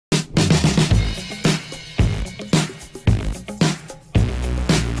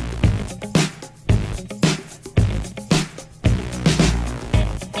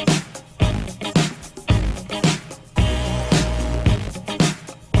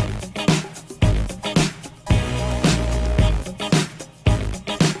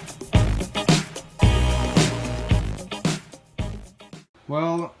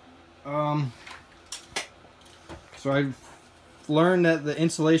So I've learned that the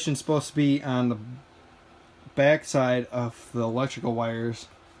insulation is supposed to be on the back side of the electrical wires,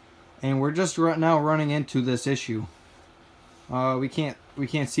 and we're just now running into this issue. We can't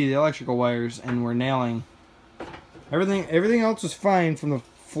see the electrical wires, and we're nailing everything. Everything else is fine from the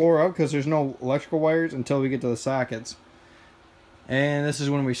floor up because there's no electrical wires until we get to the sockets, and this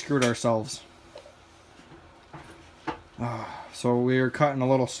is when we screwed ourselves. So we were cutting a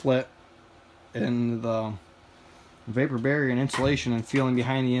little slit in the vapor barrier and insulation and feeling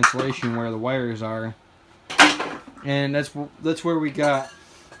behind the insulation where the wires are, and that's where we got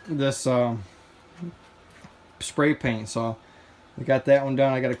this spray paint. So we got that one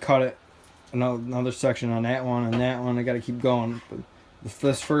done. I got to cut it another section on that one and that one. I got to keep going. But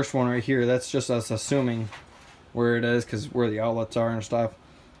this first one right here, that's just us assuming where it is because where the outlets are and stuff.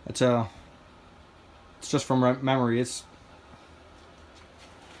 It's just from memory.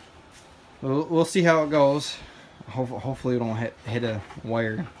 We'll see how it goes. Hopefully we don't hit a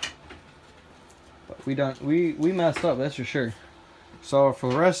wire. But we messed up, that's for sure. So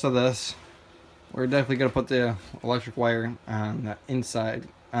for the rest of this, we're definitely gonna put the electric wire on the inside,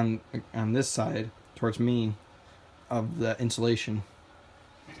 on this side towards me of the insulation.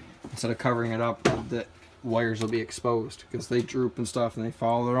 Instead of covering it up, the wires will be exposed because they droop and stuff and they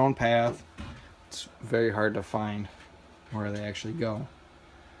follow their own path. It's very hard to find where they actually go.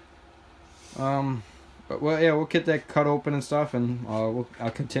 But well, yeah, we'll get that cut open and stuff, and I'll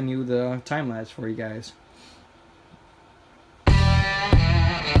continue the time lapse for you guys.